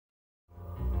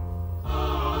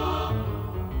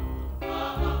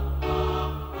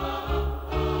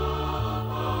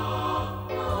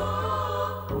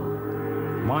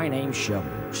My name's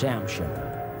Sheldon, Sam Sheldon.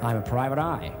 I'm a private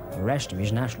eye. The rest of me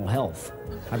is national health.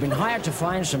 I've been hired to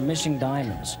find some missing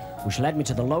diamonds, which led me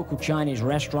to the local Chinese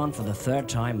restaurant for the third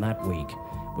time that week.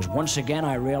 It was once again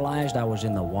I realized I was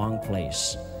in the wrong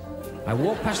place. I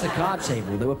walked past the card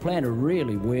table. They were playing a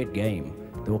really weird game.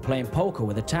 They were playing poker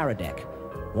with a tarot deck.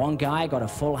 One guy got a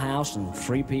full house and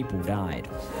 3 people died.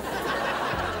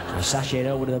 I sashayed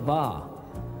over to the bar.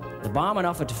 The barman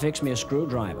offered to fix me a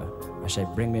screwdriver. I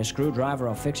said, bring me a screwdriver,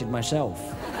 I'll fix it myself.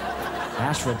 I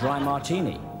asked for a dry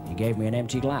martini. He gave me an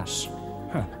empty glass.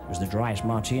 It was the driest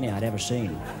martini I'd ever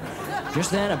seen. Just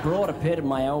then, a broad appeared at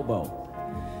my elbow.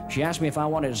 She asked me if I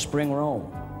wanted a spring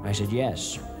roll. I said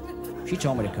yes. She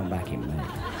told me to come back in May.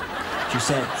 She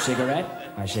said,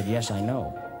 cigarette? I said, yes, I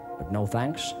know. But no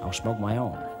thanks, I'll smoke my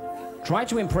own. Tried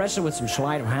to impress her with some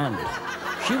sleight of hand.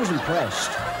 She was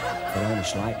impressed, but only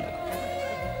slightly.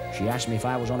 She asked me if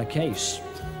I was on a case.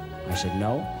 I said,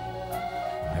 no,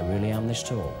 I really am this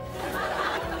tall.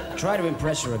 Tried to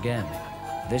impress her again.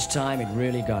 This time it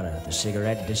really got her. The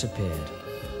cigarette disappeared.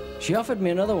 She offered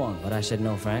me another one, but I said,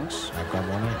 no thanks, I've got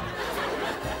one here.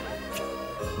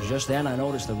 It was just then I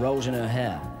noticed the rose in her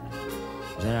hair.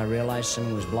 Then I realized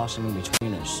something was blossoming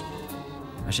between us.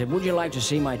 I said, would you like to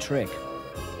see my trick?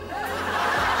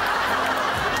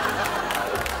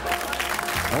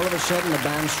 All of a sudden the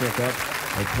band struck up.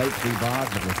 They played 3 bars,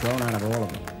 but were thrown out of all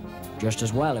of them. Just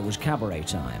as well, it was cabaret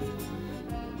time.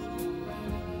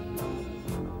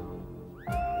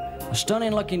 A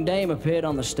stunning-looking dame appeared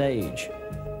on the stage.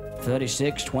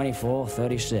 36, 24,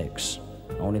 36.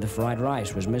 Only the fried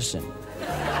rice was missing.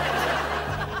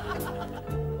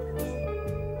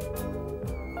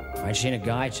 I'd seen a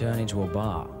guy turn into a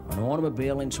bar, an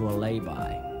automobile into a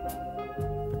lay-by,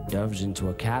 but doves into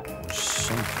a cat was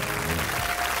something new.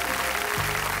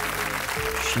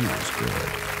 She was good.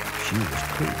 She was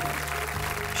cool.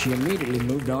 She immediately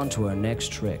moved on to her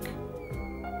next trick.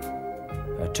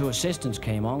 Her 2 assistants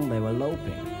came on, they were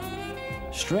loping.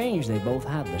 Strange, they both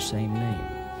had the same name.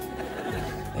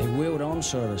 They wheeled on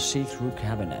sort of a see-through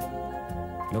cabinet.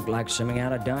 Looked like something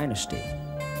out of Dynasty.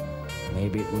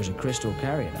 Maybe it was a crystal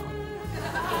carry-on.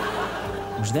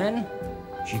 It was then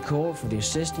she called for the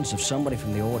assistance of somebody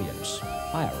from the audience.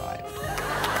 I arrived.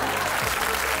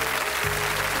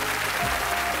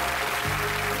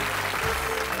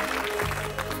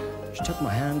 She took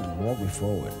my hand and walked me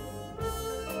forward.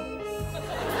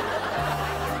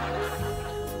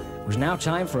 It was now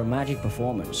time for a magic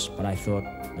performance, but I thought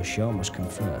the show must come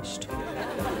first.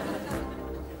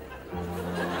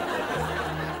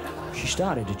 She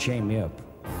started to chain me up.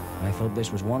 I thought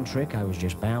this was one trick I was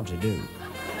just bound to do.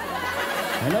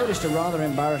 I noticed a rather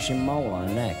embarrassing mole on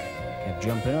her neck. Kept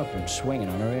jumping up and swinging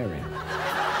on her earring.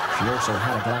 She also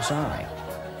had a glass eye.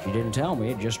 She didn't tell me,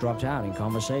 it just dropped out in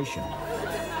conversation.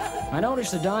 I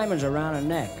noticed the diamonds around her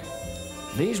neck.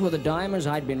 These were the diamonds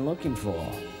I'd been looking for.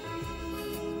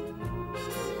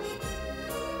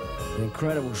 With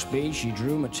incredible speed, she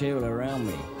drew material around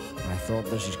me. I thought,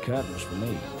 this is curtains for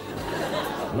me.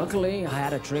 Luckily, I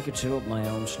had a trick or 2 up my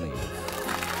own sleeve.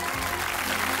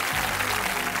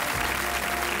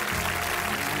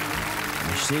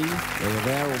 You see, they were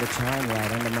there all the time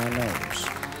right under my nose.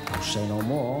 I'll say no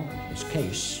more. This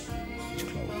case is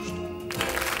closed.